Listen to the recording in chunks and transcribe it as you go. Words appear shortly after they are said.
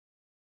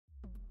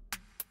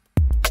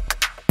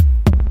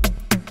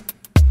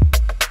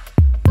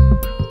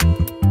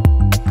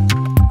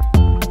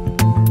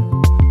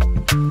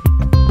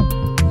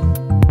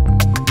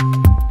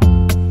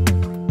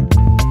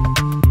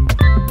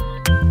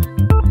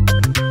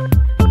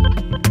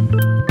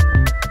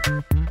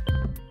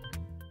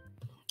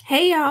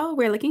Hey y'all,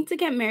 we're looking to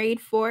get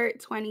married for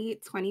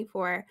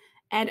 2024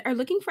 and are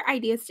looking for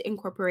ideas to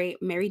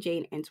incorporate Mary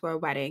Jane into our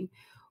wedding.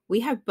 We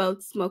have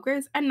both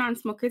smokers and non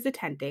smokers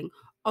attending.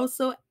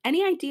 Also,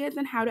 any ideas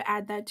on how to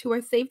add that to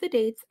our save the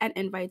dates and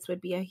invites would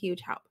be a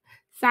huge help.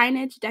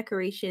 Signage,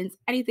 decorations,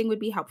 anything would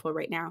be helpful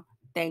right now.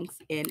 Thanks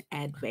in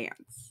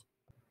advance.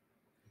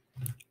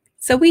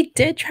 So we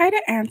did try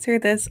to answer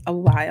this a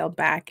while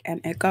back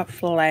and it got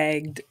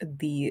flagged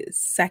the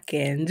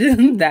second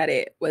that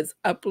it was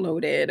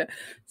uploaded.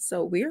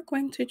 So we're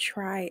going to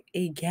try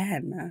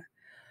again.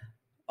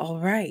 All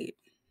right.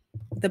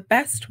 The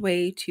best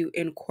way to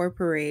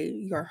incorporate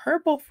your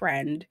herbal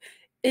friend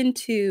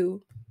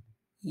into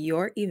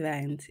your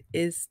event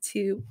is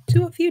to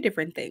do a few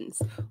different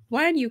things.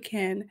 One, you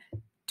can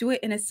do it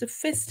in a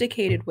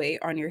sophisticated way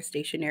on your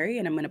stationery,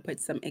 and I'm going to put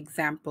some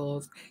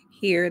examples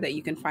here that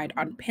you can find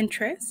on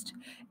Pinterest.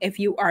 If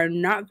you are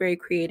not very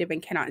creative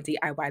and cannot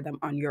DIY them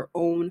on your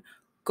own,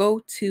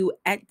 go to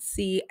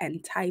Etsy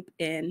and type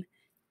in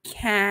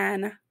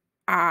Can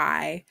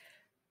I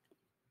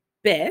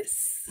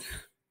Bis,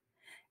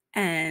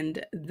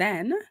 and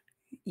then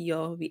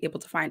you'll be able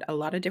to find a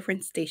lot of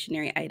different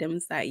stationery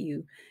items that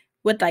you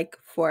would like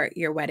for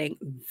your wedding.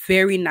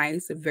 Very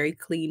nice, very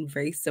clean,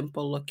 very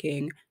simple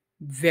looking,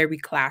 very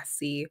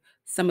classy.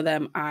 Some of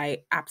them I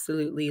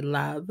absolutely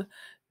love.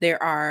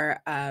 There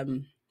are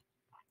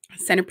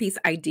centerpiece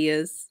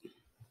ideas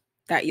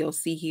that you'll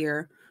see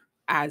here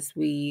as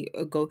we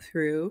go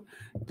through.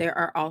 There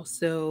are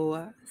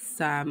also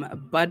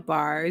some bud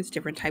bars,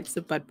 different types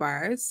of bud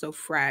bars, so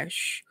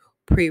fresh,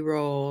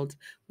 pre-rolled,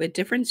 with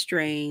different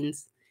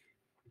strains,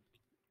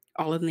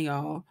 all in the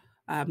all.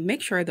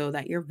 Make sure though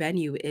that your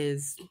venue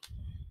is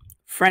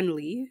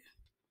friendly,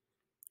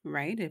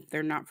 right? If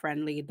they're not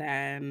friendly,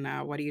 then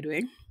what are you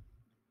doing?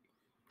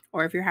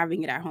 Or if you're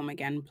having it at home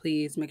again,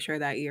 please make sure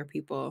that your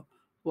people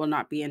will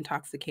not be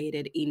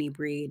intoxicated,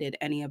 inebriated,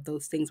 any of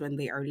those things when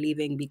they are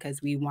leaving,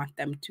 because we want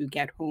them to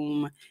get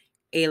home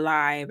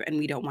alive and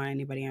we don't want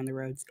anybody on the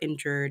roads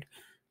injured.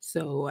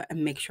 So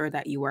make sure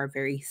that you are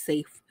very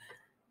safe.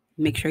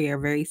 Make sure you're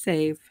very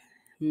safe.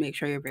 Make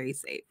sure you're very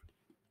safe.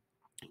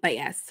 But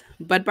yes,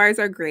 bud bars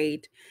are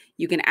great.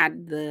 You can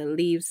add the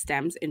leaves,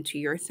 stems into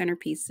your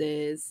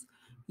centerpieces.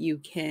 You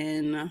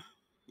can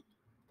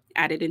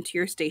add it into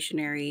your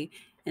stationery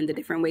in the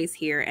different ways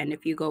here. And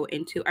if you go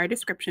into our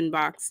description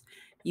box,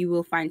 you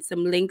will find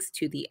some links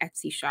to the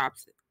Etsy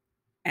shops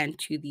and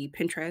to the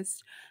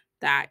Pinterest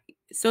that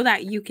so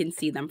that you can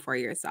see them for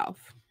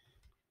yourself.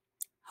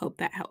 Hope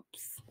that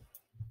helps.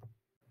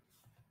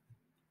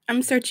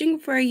 I'm searching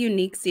for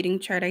unique seating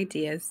chart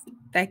ideas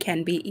that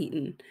can be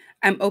eaten.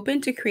 I'm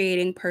open to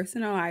creating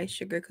personalized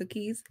sugar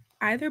cookies,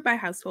 either by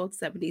household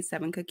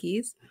 77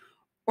 cookies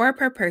or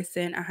per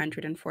person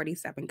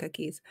 147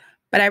 cookies,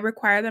 but I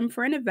require them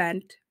for an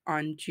event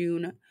on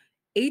June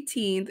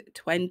 18th,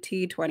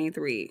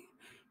 2023.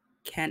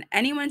 Can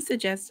anyone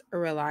suggest a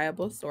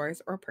reliable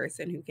source or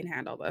person who can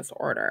handle this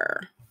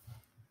order?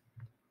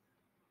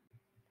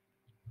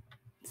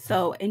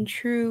 So, in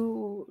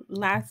true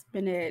last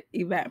minute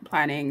event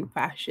planning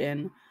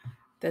fashion,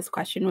 this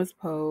question was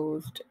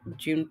posed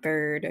June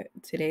 3rd.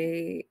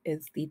 Today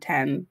is the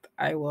 10th.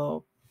 I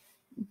will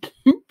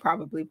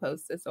probably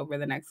post this over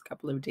the next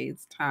couple of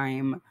days'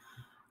 time.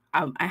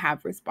 I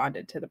have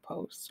responded to the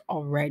post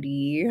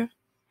already.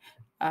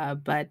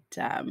 But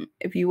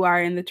if you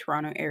are in the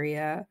Toronto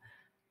area,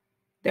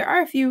 there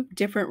are a few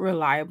different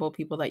reliable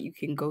people that you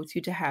can go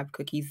to have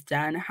cookies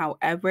done.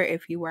 However,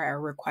 if you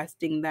are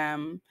requesting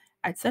them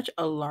at such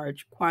a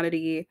large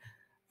quantity,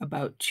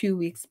 about 2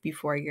 weeks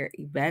before your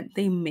event,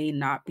 they may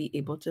not be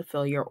able to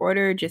fill your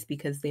order just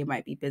because they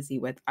might be busy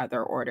with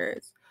other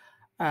orders.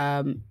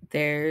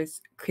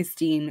 There's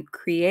Christine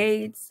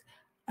Creates,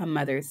 A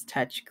Mother's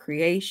Touch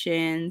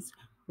Creations,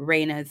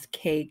 Raina's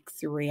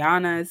Cakes,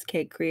 Rihanna's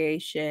Cake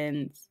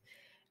Creations.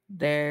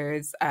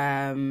 There's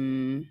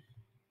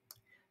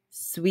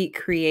Sweet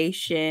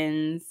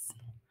Creations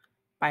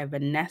by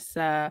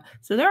Vanessa.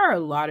 So there are a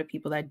lot of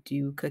people that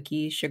do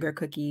cookies, sugar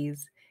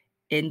cookies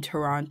in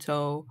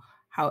Toronto.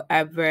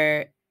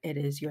 However, it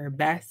is your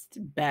best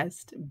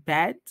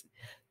bet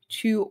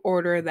to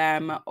order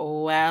them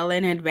well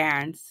in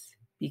advance,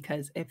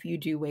 because if you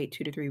do wait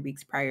 2 to 3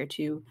 weeks prior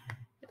to,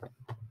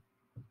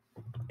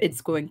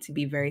 it's going to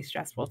be very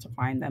stressful to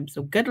find them.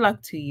 So good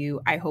luck to you.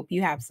 I hope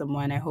you have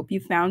someone. I hope you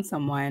found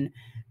someone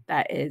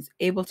that is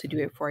able to do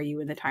it for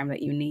you in the time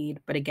that you need.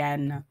 But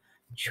again,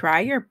 try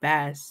your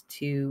best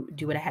to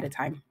do it ahead of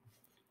time.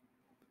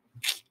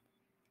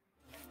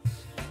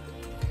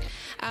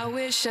 I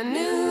wish I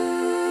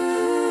knew